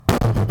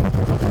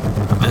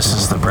This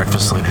is the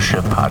Breakfast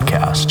Leadership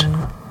Podcast.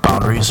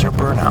 Boundaries or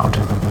burnout,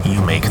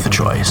 you make the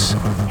choice.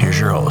 Here's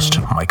your host,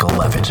 Michael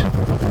Levitt.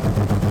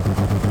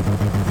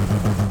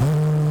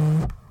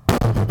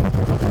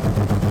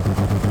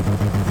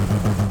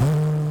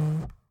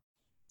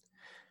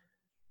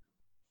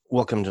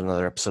 Welcome to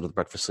another episode of the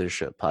Breakfast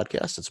Leadership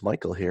Podcast. It's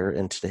Michael here,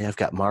 and today I've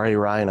got Mari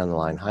Ryan on the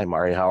line. Hi,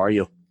 Mari. How are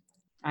you?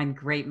 I'm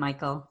great,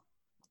 Michael.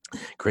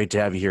 Great to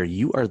have you here.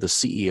 You are the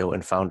CEO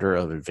and founder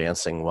of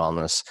Advancing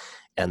Wellness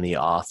and the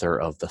author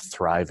of The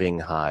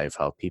Thriving Hive,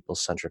 How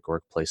People-Centric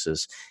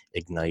Workplaces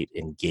Ignite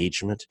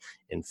Engagement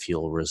and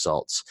Fuel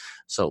Results.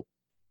 So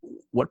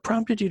what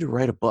prompted you to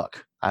write a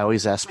book? I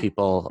always ask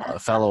people,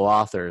 fellow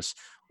authors,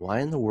 why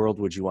in the world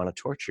would you want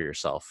to torture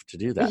yourself to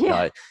do that?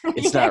 Yeah.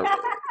 Now,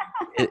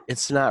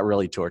 it's not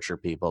really torture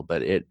people,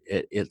 but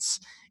it's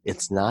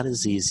not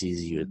as easy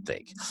as you would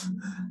think.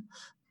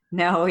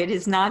 No, it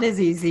is not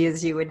as easy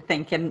as you would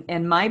think.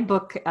 And my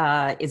book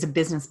is a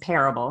business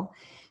parable.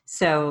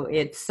 So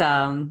it's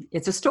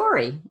a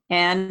story.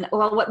 And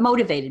well, what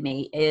motivated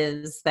me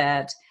is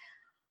that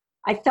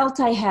I felt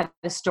I had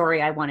a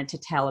story I wanted to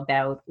tell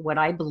about what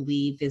I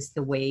believe is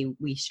the way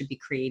we should be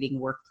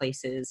creating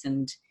workplaces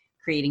and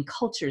creating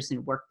cultures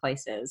in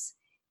workplaces.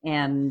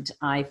 And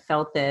I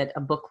felt that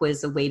a book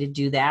was a way to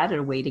do that,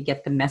 a way to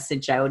get the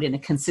message out in a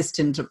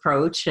consistent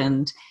approach.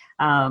 And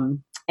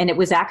it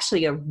was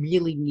actually a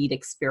really neat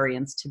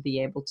experience to be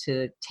able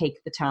to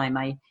take the time.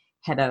 I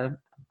had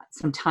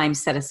some time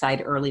set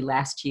aside early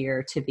last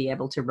year to be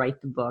able to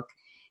write the book.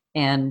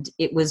 And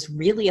it was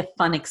really a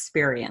fun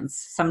experience.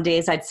 Some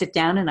days I'd sit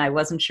down and I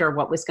wasn't sure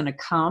what was going to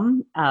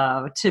come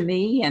to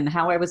me and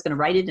how I was going to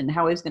write it and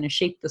how I was going to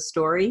shape the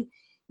story.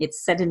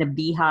 It's set in a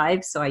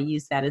beehive, so I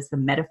use that as the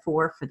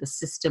metaphor for the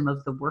system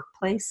of the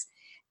workplace.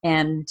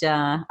 And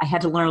I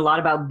had to learn a lot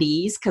about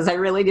bees because I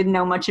really didn't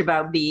know much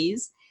about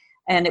bees.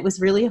 And it was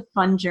really a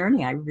fun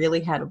journey. I really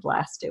had a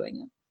blast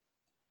doing it.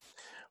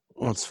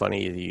 Well, it's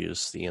funny you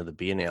use the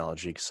bee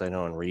analogy because I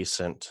know in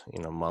recent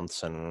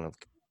months and the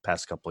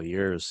past couple of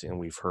years,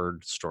 we've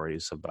heard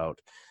stories about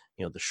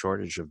the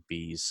shortage of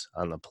bees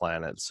on the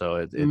planet.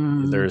 So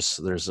there's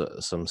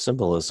some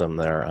symbolism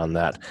there on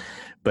that,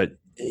 but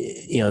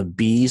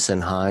bees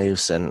and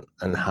hives and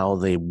how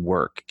they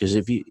work. Because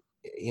if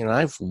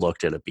I've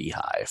looked at a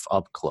beehive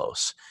up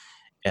close,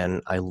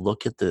 and I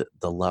look at the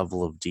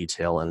level of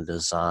detail and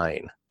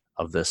design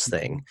of this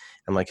thing.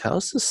 I'm like, how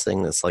is this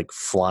thing that's like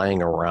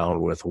flying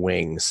around with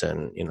wings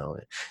and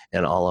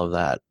and all of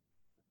that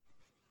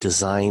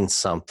design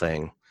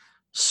something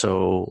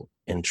so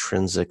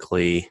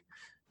intrinsically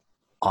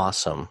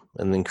awesome,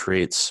 and then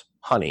creates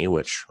honey,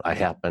 which I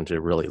happen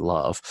to really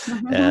love,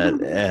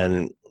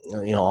 and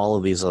all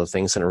of these other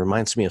things. And it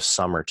reminds me of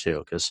summer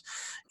too, because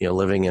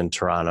living in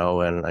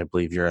Toronto, and I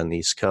believe you're on the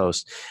East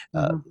Coast,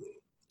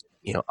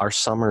 our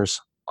summers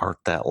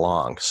aren't that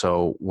long.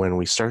 So when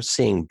we start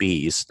seeing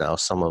bees, now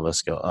some of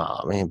us go,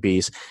 oh man,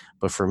 bees.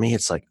 But for me,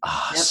 it's like,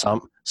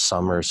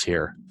 summer's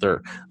here.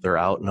 They're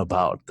out and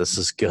about. This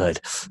is good.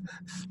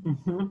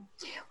 Mm-hmm.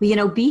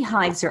 Well,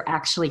 beehives are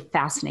actually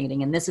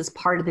fascinating. And this is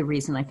part of the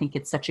reason I think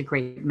it's such a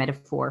great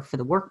metaphor for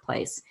the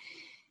workplace.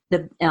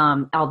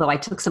 Although I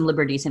took some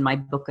liberties in my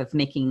book of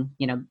making,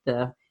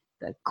 the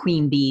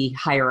queen bee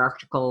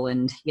hierarchical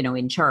and,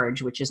 in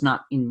charge, which is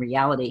not in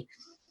reality.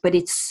 But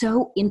it's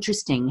so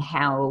interesting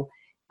how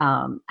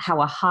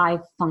a hive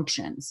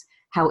functions,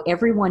 how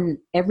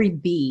every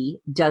bee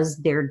does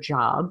their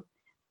job,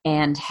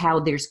 and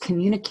how there's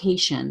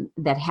communication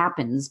that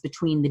happens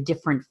between the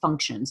different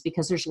functions,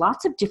 because there's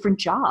lots of different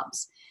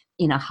jobs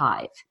in a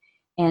hive,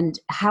 and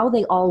how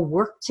they all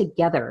work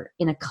together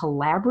in a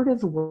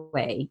collaborative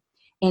way,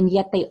 and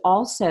yet they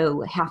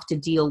also have to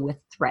deal with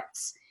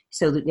threats.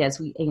 So that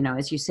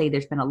as you say,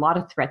 there's been a lot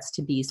of threats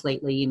to bees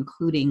lately,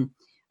 including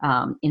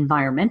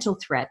environmental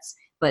threats,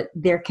 but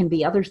there can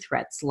be other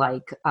threats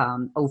like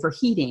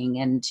overheating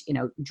and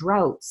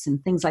droughts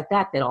and things like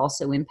that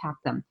also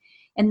impact them.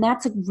 And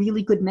that's a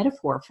really good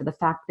metaphor for the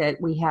fact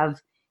that we have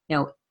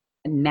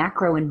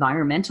macro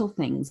environmental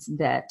things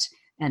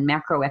and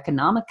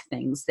macroeconomic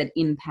things that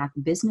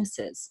impact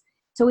businesses.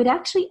 So it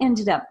actually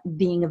ended up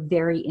being a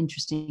very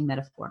interesting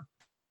metaphor.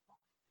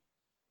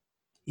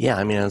 Yeah,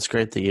 I mean, it's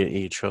great that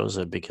you chose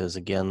it because,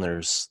 again,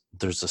 there's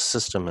a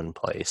system in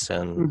place,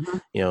 and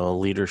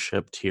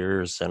leadership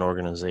tiers and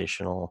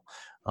organizational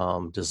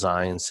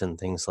designs and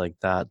things like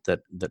that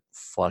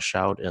flush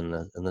out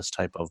in this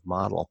type of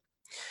model.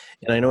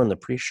 And I know in the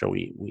pre-show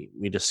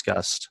we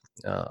discussed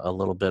a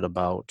little bit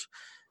about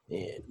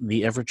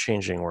the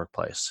ever-changing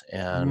workplace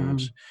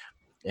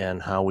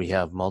and how we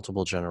have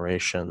multiple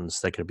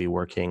generations that could be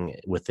working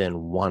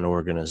within one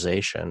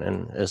organization.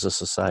 And as a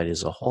society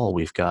as a whole,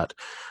 we've got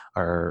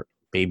our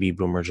baby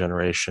boomer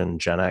generation,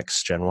 Gen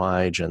X, Gen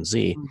Y, Gen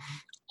Z,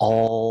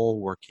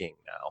 all working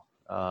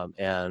now.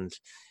 And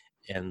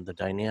the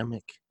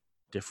dynamic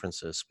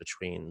differences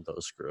between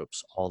those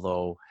groups,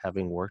 although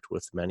having worked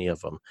with many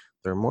of them,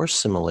 there are more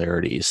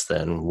similarities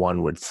than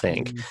one would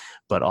think,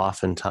 but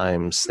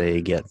oftentimes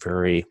they get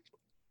very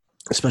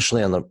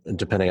especially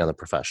depending on the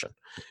profession.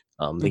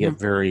 They get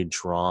very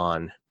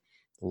drawn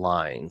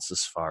lines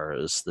as far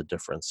as the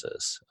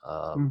differences.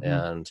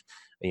 And,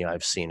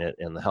 I've seen it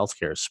in the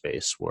healthcare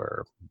space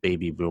where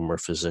baby boomer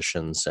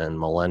physicians and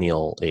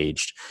millennial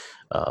aged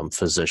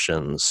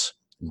physicians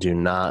do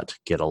not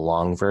get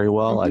along very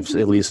well. At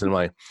least in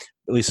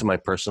my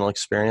personal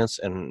experience,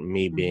 and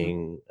me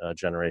being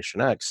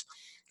Generation X,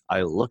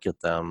 I look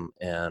at them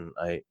and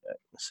I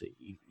say,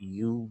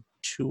 you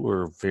two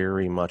are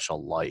very much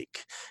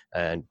alike,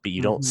 but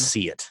you don't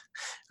see it.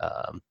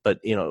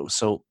 But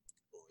so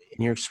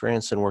in your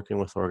experience in working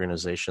with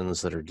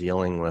organizations that are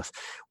dealing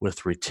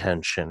with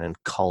retention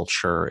and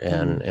culture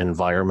and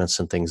environments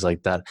and things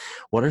like that,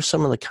 what are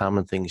some of the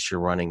common things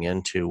you're running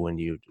into when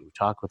you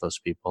talk with those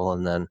people?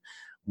 And then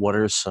what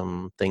are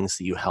some things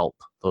that you help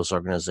those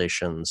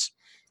organizations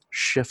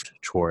shift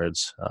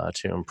towards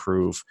to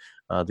improve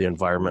the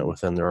environment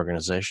within their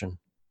organization?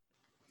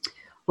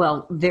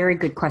 Well, very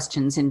good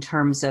questions in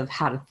terms of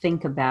how to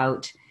think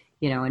about,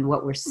 and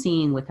what we're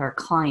seeing with our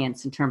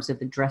clients in terms of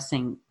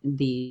addressing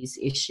these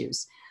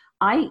issues.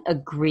 I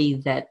agree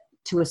that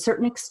to a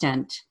certain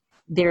extent,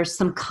 there's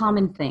some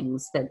common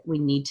things that we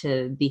need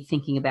to be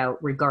thinking about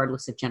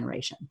regardless of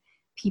generation.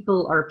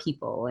 People are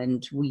people,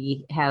 and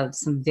we have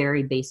some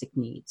very basic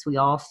needs. We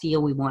all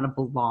feel we want to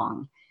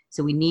belong.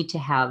 So we need to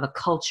have a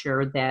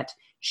culture that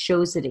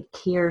shows that it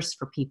cares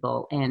for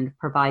people and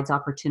provides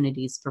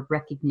opportunities for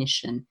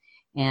recognition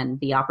and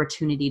the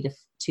opportunity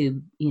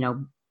to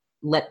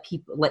let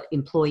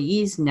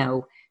employees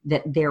know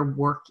that their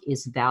work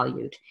is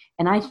valued.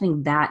 And I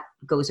think that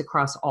goes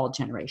across all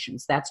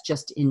generations. That's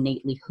just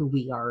innately who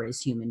we are as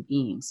human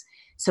beings.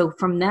 So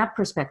from that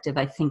perspective,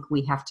 I think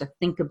we have to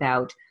think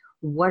about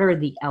what are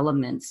the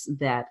elements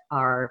that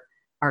are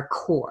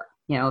core.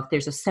 If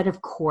there's a set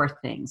of core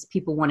things,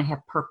 people want to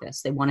have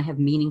purpose. They want to have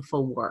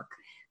meaningful work.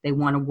 They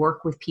want to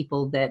work with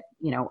people that,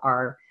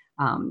 are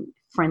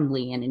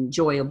friendly and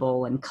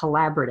enjoyable and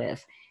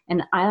collaborative.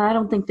 And I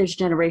don't think there's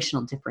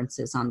generational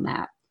differences on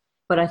that.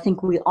 But I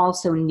think we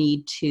also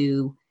need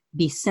to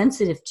be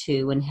sensitive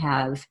to and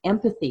have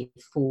empathy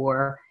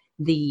for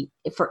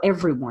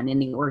everyone in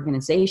the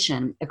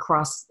organization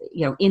across,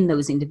 in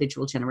those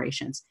individual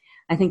generations.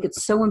 I think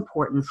it's so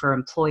important for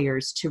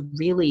employers to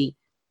really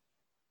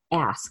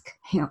ask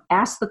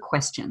the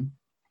question,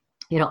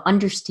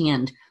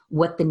 understand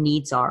what the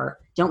needs are.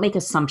 Don't make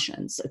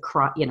assumptions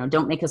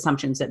don't make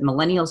assumptions that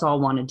millennials all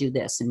want to do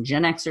this and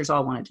Gen Xers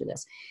all want to do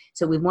this.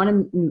 So we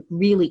want to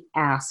really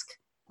ask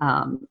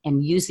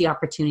and use the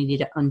opportunity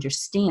to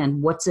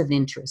understand what's of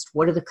interest.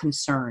 What are the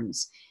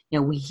concerns?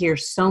 We hear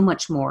so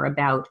much more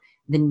about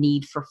the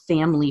need for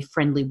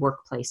family-friendly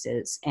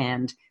workplaces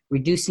and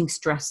reducing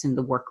stress in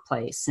the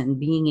workplace and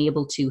being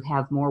able to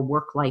have more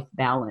work-life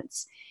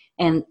balance.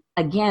 And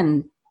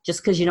again,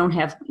 just because you don't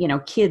have,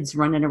 kids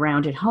running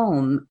around at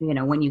home,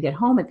 when you get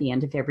home at the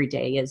end of every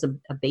day, as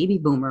a baby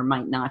boomer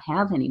might not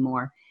have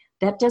anymore,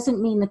 that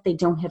doesn't mean that they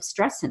don't have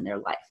stress in their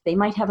life. They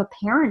might have a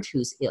parent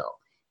who's ill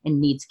and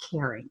needs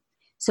caring.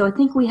 So I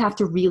think we have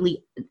to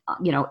really,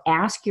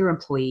 ask your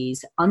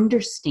employees,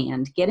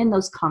 understand, get in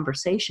those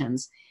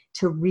conversations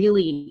to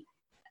really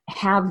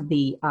have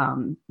the,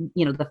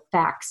 the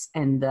facts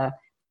and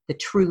the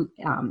true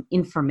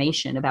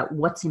information about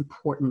what's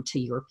important to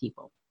your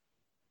people.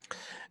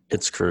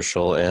 It's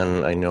crucial,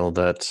 and I know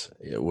that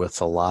with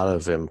a lot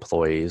of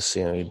employees,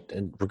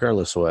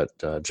 regardless of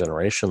what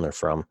generation they're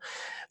from,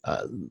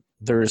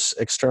 there's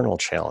external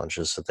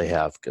challenges that they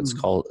have. It's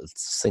called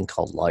this thing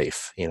called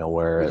life,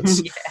 where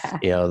it's,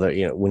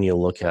 when you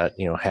look at,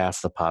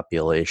 half the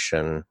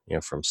population,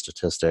 from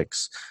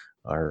statistics,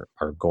 are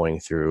going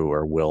through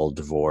or will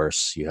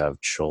divorce. You have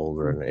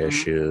children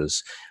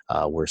issues.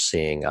 We're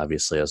seeing,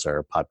 obviously, as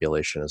our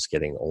population is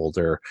getting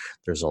older,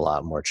 there's a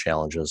lot more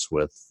challenges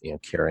with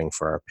caring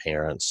for our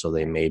parents. So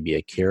they may be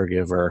a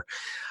caregiver,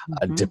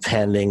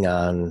 depending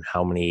on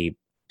how many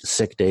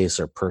sick days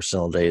or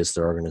personal days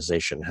their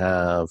organization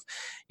have.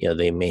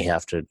 They may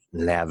have to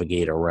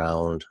navigate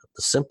around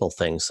the simple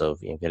things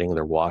of getting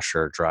their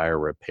washer or dryer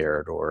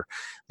repaired, or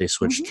they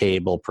switch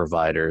cable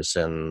providers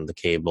and the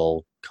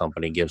cable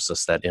company gives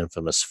us that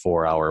infamous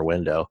 4-hour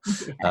window,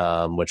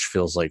 which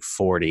feels like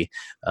 40.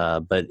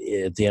 But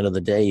at the end of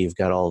the day, you've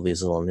got all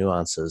these little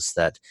nuances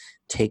that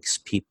takes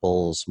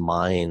people's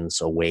minds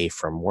away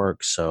from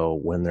work. So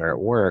when they're at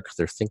work,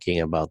 they're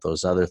thinking about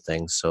those other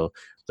things. So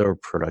their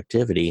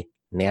productivity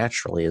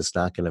naturally is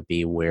not going to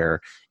be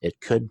where it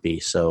could be.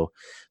 So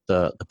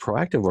the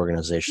proactive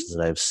organizations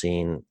that I've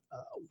seen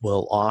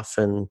will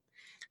often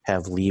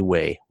have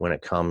leeway when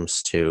it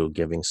comes to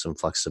giving some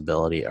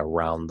flexibility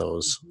around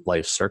those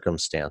life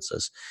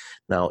circumstances.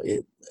 Now,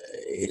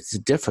 it's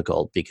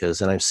difficult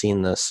because, and I've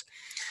seen this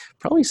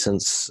probably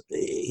since,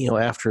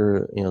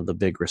 after, the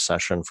big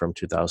recession from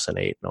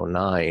 2008 and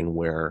 09,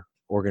 where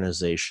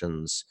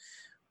organizations,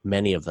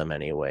 many of them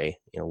anyway,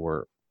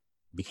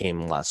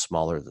 became a lot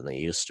smaller than they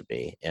used to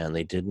be, and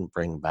they didn't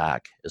bring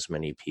back as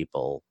many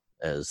people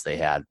as they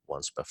had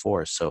once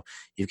before. So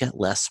you've got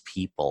less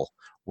people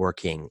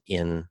working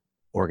in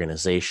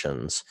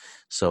organizations.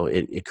 So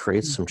it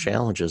creates some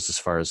challenges as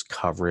far as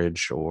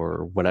coverage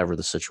or whatever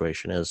the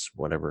situation is,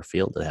 whatever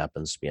field it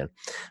happens to be in.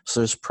 So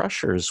there's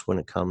pressures when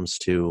it comes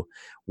to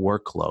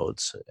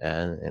workloads,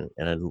 and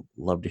I'd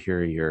love to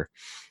hear your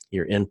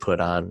input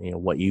on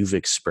what you've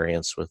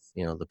experienced with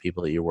the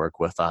people that you work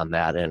with on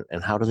that,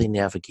 and how do they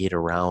navigate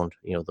around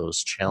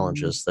those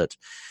challenges that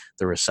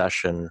the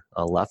recession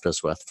left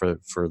us with,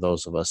 for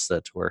those of us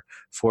that were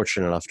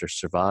fortunate enough to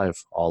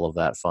survive all of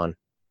that fun.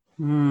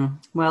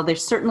 Well, there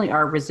certainly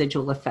are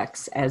residual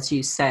effects, as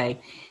you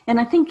say. And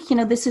I think,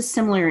 this is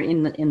similar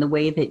in the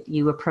way that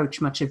you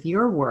approach much of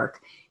your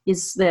work,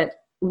 is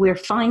that we're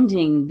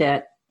finding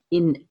that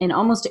in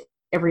almost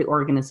every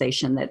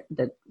organization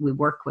that we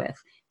work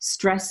with,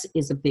 stress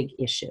is a big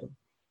issue.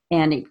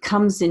 And it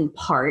comes in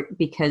part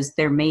because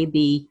there may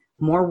be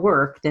more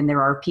work than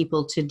there are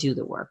people to do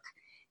the work.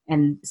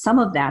 And some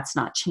of that's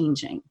not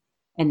changing.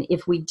 And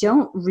if we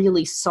don't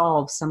really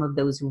solve some of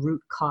those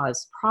root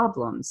cause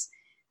problems,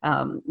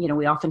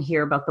 we often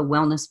hear about the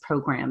wellness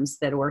programs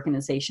that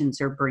organizations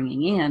are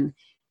bringing in,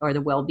 or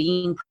the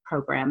well-being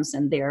programs,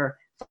 and they're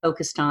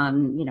focused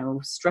on,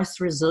 stress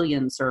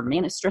resilience or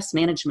stress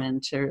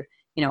management, or,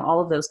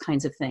 all of those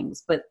kinds of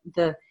things. But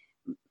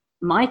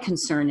my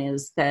concern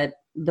is that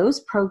those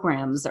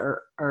programs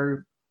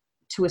are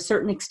to a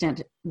certain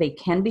extent, they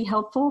can be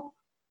helpful,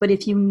 but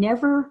if you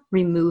never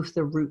remove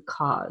the root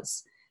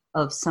cause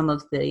of some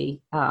of the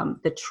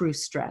true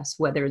stress,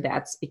 whether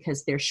that's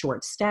because they're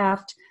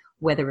short-staffed,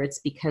 whether it's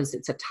because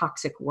it's a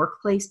toxic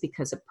workplace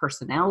because of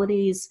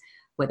personalities,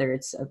 whether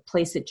it's a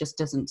place that just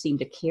doesn't seem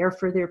to care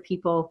for their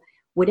people,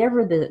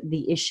 whatever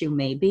the issue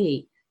may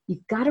be,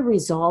 you've got to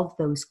resolve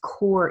those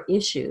core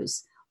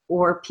issues,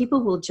 or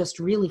people will just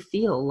really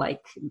feel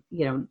like,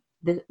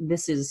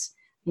 this is,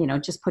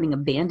 just putting a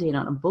Band-Aid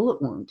on a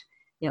bullet wound.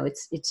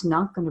 It's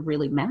not going to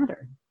really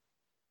matter.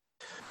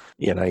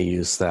 Yeah, and I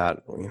use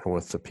that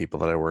with the people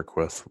that I work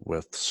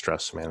with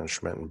stress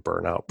management and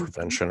burnout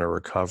prevention or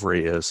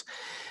recovery is,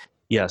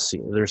 yes,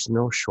 there's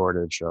no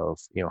shortage of,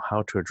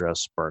 how to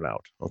address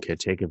burnout. Okay,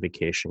 take a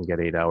vacation, get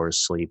 8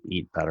 hours sleep,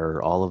 eat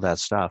better, all of that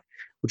stuff,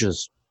 which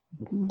is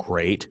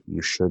great.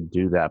 You should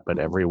do that. But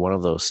every one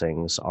of those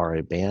things are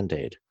a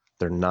Band-Aid.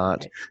 They're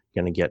not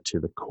going to get to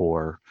the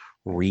core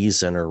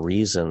reason or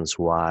reasons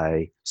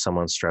why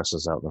someone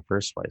stresses out in the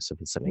first place. If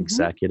it's an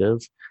executive,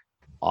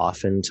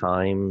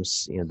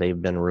 oftentimes,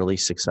 they've been really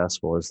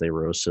successful as they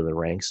rose to the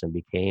ranks and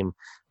became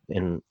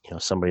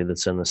somebody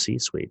that's in the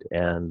C-suite,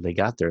 and they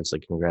got there. It's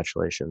like,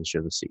 congratulations,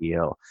 you're the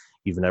CEO.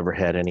 You've never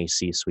had any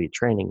C-suite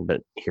training,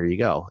 but here you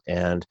go.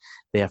 And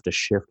they have to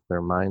shift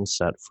their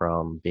mindset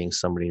from being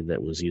somebody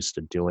that was used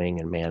to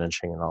doing and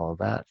managing and all of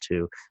that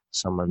to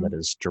someone that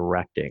is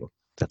directing.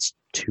 That's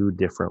two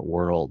different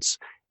worlds.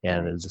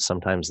 And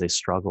sometimes they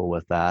struggle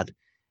with that.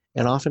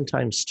 And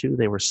oftentimes too,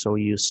 they were so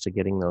used to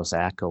getting those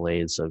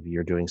accolades of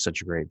you're doing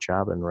such a great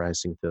job and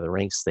rising through the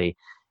ranks.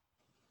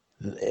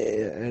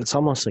 It's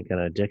almost like an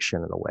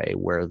addiction in a way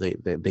where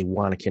they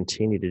want to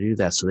continue to do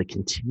that. So they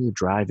continue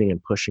driving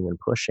and pushing.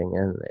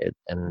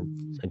 And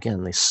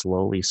again, they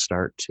slowly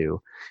start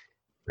to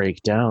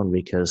break down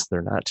because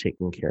they're not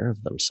taking care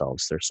of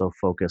themselves. They're so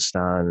focused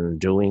on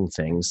doing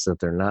things that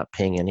they're not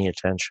paying any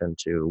attention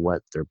to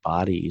what their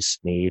bodies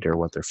need or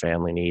what their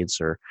family needs,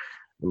 or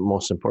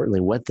most importantly,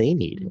 what they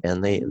need.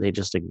 And they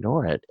just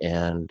ignore it.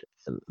 And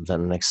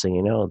then the next thing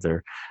you know,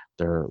 they're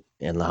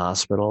in the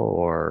hospital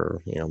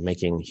or,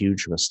 making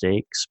huge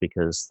mistakes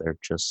because they're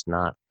just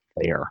not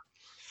there.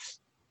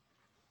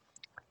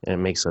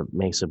 And it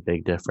makes a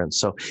big difference.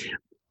 So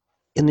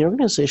in the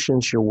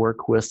organizations you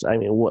work with,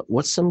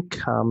 what's some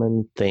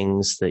common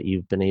things that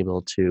you've been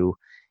able to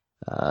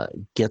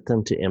get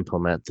them to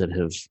implement that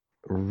have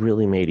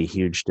really made a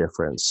huge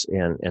difference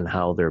in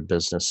how their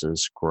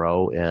businesses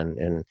grow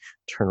and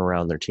turn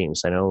around their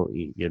teams? I know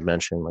you had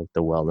mentioned like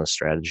the wellness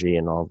strategy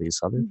and all these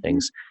other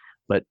things,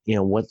 but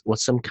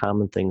what's some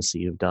common things that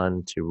you've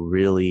done to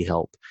really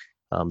help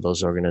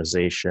those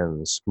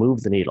organizations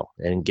move the needle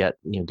and get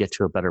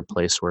to a better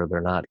place where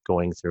they're not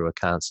going through a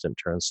constant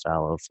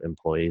turnstile of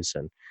employees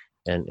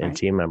and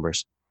team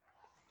members?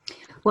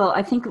 Well,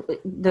 I think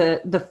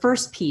the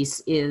first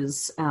piece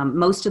is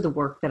most of the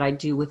work that I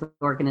do with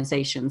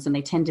organizations, and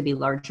they tend to be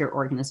larger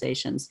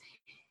organizations,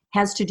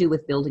 has to do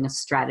with building a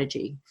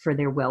strategy for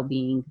their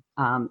well-being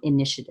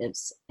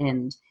initiatives.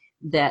 And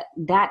that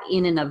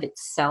in and of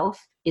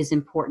itself is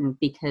important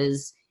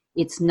because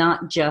it's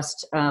not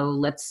just,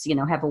 let's,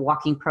 have a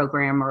walking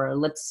program or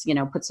let's,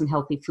 put some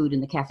healthy food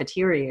in the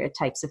cafeteria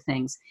types of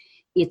things.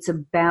 It's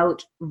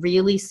about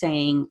really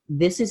saying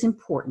this is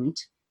important.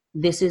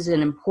 This is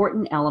an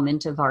important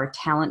element of our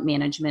talent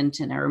management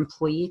and our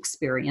employee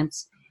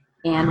experience.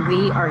 And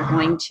we are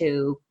going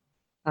to,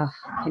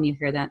 can you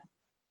hear that?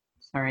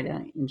 Sorry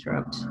to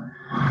interrupt.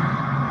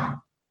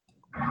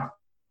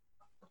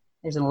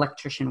 There's an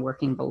electrician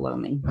working below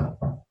me.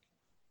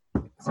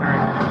 Sorry.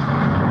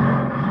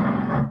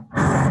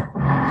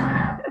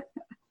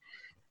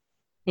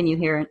 Can you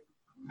hear it?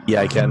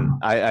 Yeah, I can.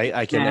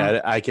 I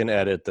can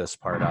edit this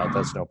part out.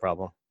 That's no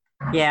problem.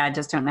 Yeah, I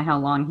just don't know how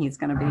long he's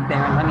going to be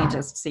there. Let me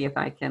just see if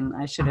I can.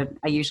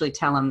 I usually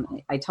tell him,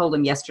 I told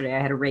him yesterday,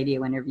 I had a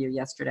radio interview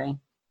yesterday.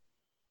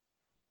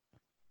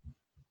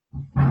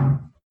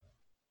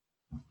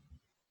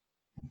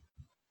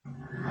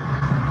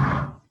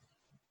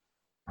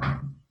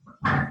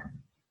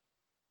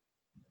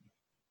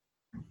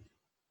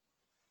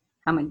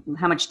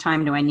 How much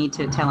time do I need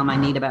to tell him? I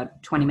need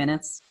about 20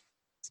 minutes.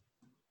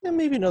 Yeah,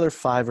 maybe another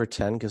 5 or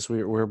 10 because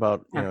we're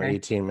about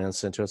 18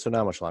 minutes into it, so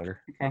not much longer.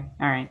 Okay,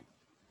 all right.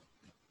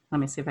 Let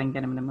me see if I can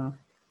get him to move.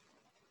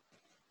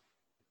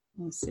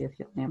 Let's see if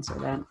he'll answer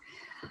that.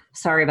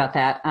 Sorry about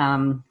that.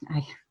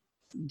 I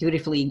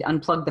dutifully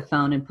unplugged the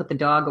phone and put the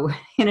dog away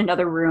in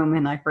another room,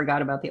 and I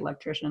forgot about the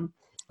electrician.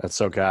 That's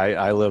okay.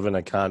 I live in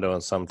a condo,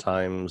 and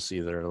sometimes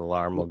either an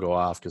alarm will go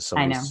off because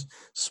somebody's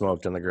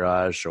smoked in the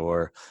garage,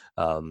 or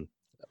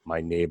my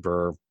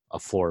neighbor a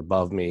floor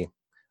above me.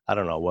 I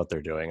don't know what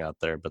they're doing out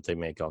there, but they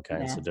make all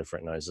kinds of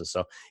different noises.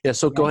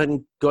 So go ahead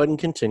and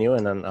continue,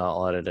 and then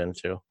I'll add it in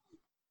too.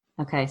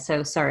 Okay.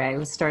 So sorry, I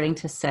was starting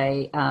to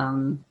say,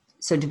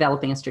 so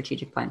developing a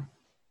strategic plan.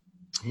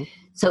 Mm-hmm.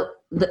 So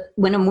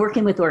when I'm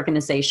working with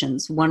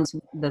organizations, one of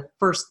the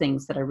first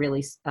things that I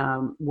really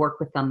work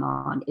with them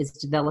on is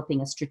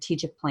developing a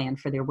strategic plan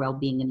for their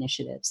well-being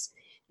initiatives.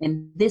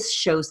 And this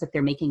shows that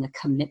they're making a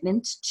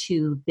commitment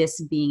to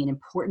this being an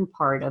important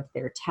part of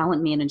their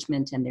talent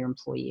management and their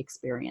employee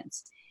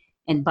experience.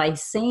 And by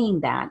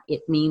saying that,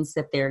 it means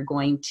that they're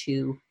going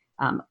to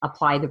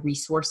apply the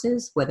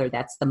resources, whether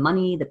that's the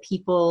money, the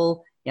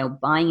people,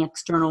 buying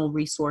external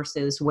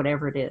resources,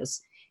 whatever it is.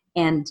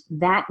 And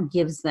that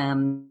gives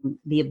them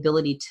the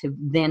ability to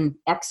then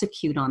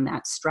execute on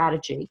that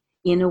strategy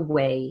in a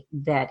way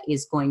that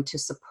is going to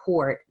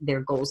support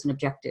their goals and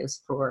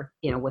objectives for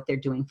what they're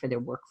doing for their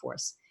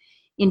workforce.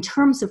 In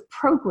terms of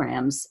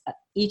programs,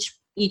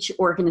 each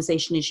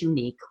organization is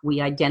unique.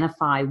 We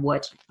identify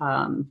what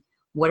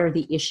are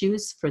the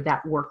issues for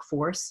that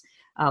workforce.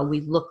 We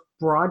look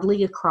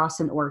broadly across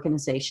an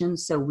organization.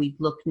 So we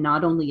look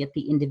not only at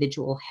the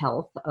individual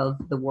health of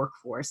the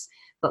workforce,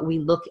 but we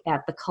look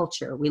at the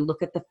culture. We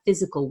look at the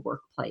physical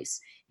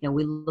workplace.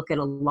 We look at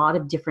a lot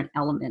of different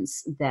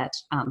elements that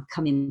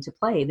come into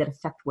play that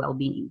affect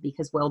well-being,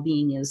 because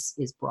well-being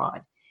is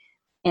broad.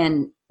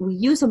 And we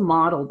use a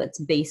model that's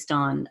based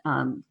on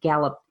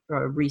Gallup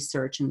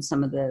research and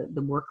some of the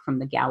work from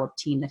the Gallup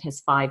team that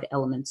has 5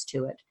 elements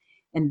to it.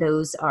 And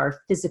those are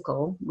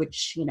physical,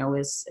 which,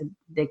 is,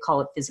 they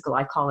call it physical.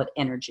 I call it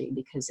energy,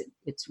 because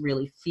it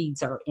really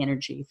feeds our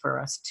energy for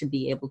us to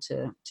be able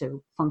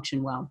to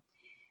function well.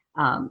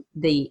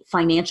 The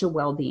financial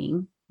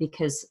well-being,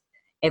 because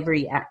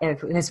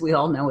as we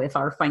all know, if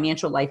our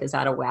financial life is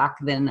out of whack,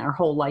 then our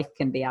whole life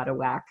can be out of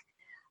whack.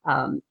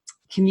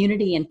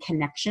 Community and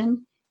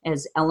connection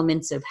as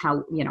elements of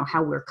how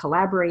we're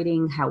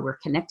collaborating, how we're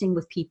connecting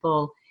with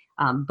people,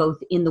 both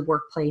in the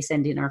workplace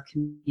and in our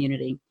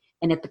community.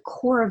 And at the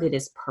core of it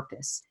is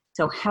purpose.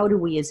 So how do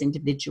we as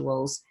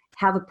individuals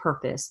have a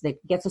purpose that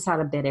gets us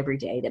out of bed every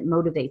day, that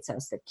motivates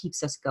us, that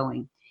keeps us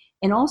going?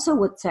 And also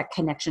what's that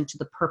connection to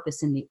the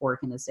purpose in the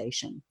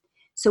organization?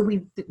 So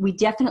we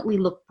definitely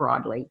look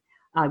broadly.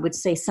 I would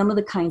say some of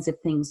the kinds of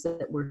things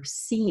that we're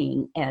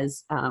seeing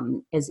as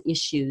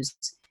issues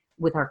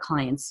with our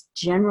clients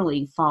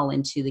generally fall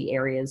into the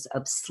areas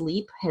of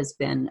sleep. Has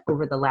been,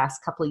 over the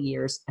last couple of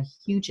years, a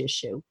huge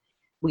issue.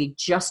 We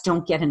just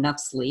don't get enough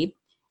sleep.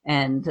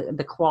 And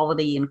the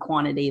quality and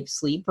quantity of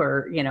sleep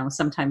are,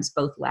 sometimes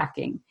both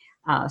lacking.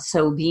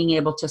 So being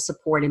able to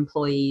support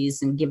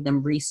employees and give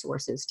them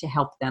resources to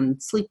help them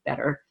sleep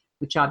better,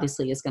 which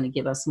obviously is going to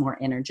give us more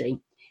energy.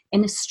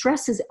 And the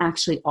stress is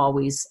actually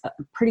always,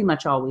 pretty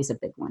much always a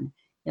big one.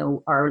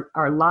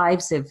 Our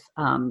lives have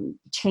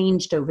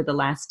changed over the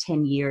last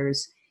 10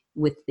 years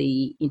with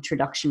the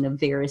introduction of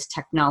various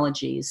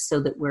technologies, so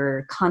that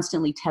we're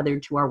constantly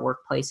tethered to our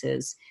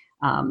workplaces.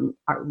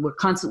 We're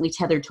constantly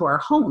tethered to our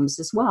homes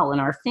as well, and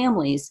our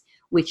families,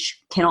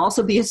 which can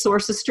also be a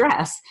source of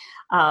stress.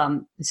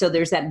 So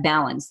there's that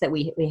balance that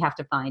we have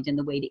to find in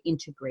the way to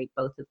integrate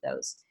both of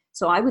those.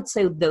 So I would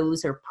say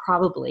those are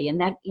probably, and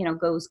that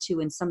goes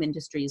to, in some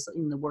industries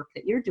in the work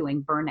that you're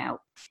doing, burnout.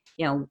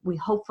 We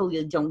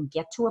hopefully don't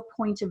get to a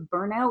point of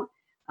burnout,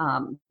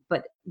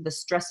 but the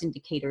stress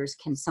indicators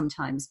can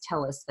sometimes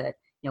tell us that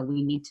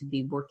we need to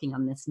be working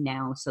on this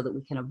now so that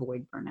we can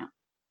avoid burnout.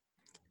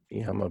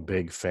 Yeah, I'm a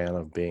big fan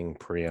of being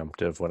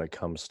preemptive when it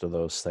comes to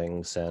those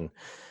things. And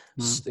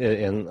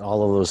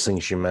all of those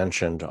things you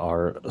mentioned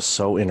are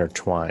so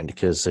intertwined,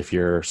 because if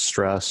you're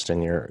stressed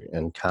and you're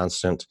in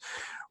constant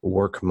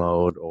work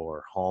mode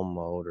or home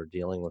mode or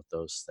dealing with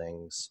those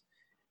things,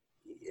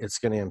 it's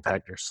going to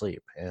impact your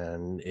sleep.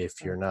 And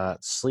if you're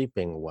not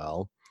sleeping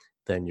well,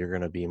 then you're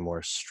going to be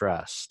more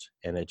stressed,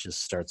 and it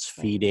just starts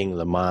feeding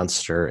the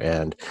monster,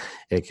 and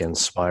it can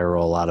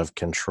spiral out of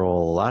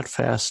control a lot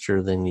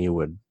faster than you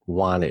would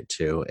want it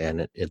to.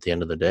 And at the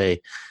end of the day,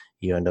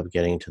 you end up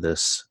getting to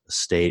this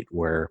state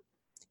where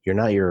you're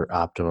not your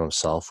optimum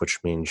self, which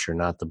means you're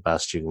not the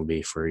best you can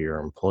be for your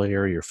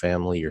employer, your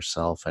family,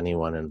 yourself,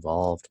 anyone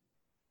involved.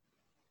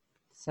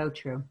 So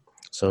true.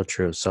 So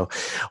true. So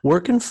where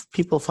can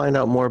people find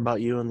out more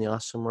about you and the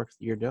awesome work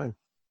that you're doing?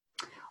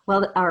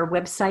 Well, our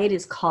website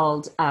is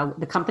called,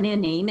 the company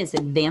name is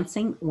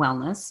Advancing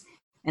Wellness,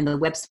 and the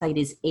website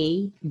is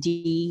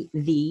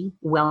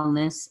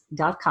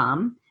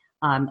advwellness.com.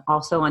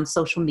 Also on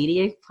social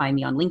media, find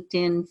me on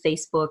LinkedIn,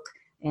 Facebook,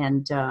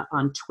 and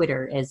on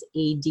Twitter as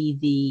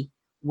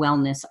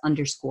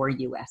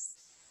advwellness_US.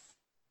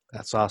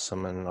 That's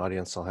awesome. And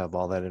audience, I'll have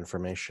all that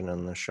information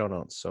in the show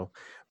notes. So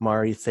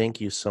Mari, thank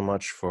you so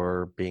much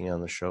for being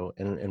on the show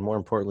and more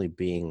importantly,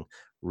 being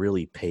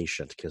really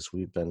patient, because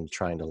we've been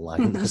trying to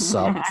line this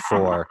up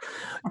for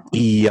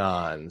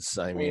eons.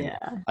 I mean, yeah.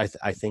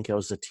 I think I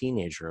was a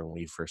teenager when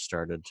we first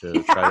started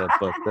to try to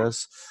book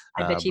this.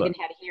 I bet you even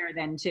had hair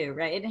then too,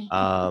 right?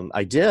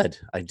 I did.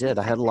 I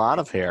had a lot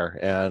of hair.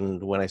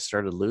 And when I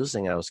started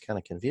losing, I was kind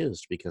of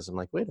confused because I'm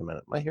like, wait a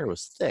minute, my hair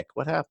was thick.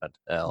 What happened?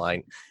 Well,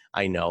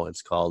 I know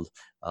it's called,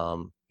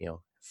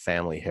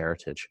 family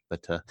heritage,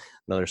 but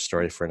another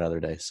story for another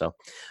day. So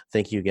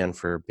thank you again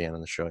for being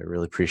on the show. I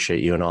really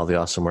appreciate you and all the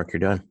awesome work you're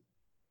doing.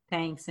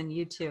 Thanks. And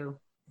you too.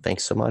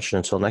 Thanks so much. And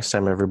until next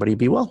time, everybody,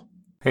 be well.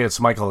 Hey, it's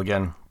Michael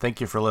again.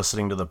 Thank you for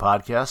listening to the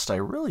podcast. I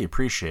really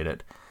appreciate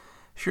it.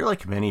 If you're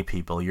like many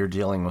people, you're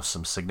dealing with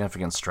some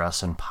significant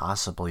stress and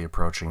possibly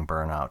approaching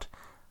burnout.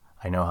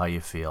 I know how you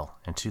feel.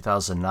 In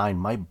 2009,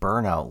 my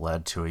burnout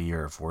led to a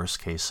year of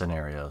worst-case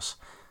scenarios.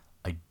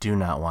 I do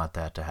not want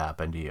that to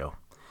happen to you.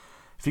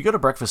 If you go to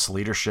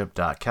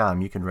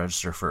breakfastleadership.com, you can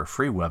register for a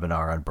free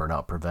webinar on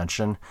burnout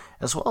prevention,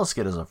 as well as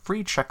get a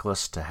free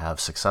checklist to have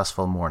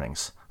successful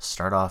mornings.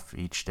 Start off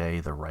each day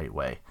the right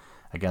way.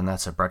 Again,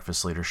 that's at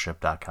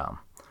breakfastleadership.com.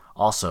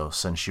 Also,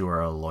 since you are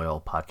a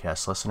loyal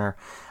podcast listener,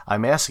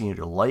 I'm asking you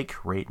to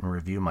like, rate, and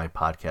review my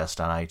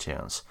podcast on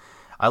iTunes.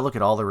 I look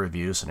at all the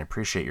reviews and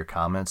appreciate your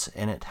comments,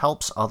 and it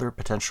helps other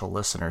potential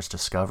listeners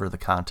discover the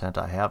content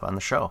I have on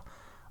the show.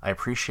 I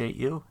appreciate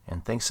you,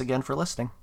 and thanks again for listening.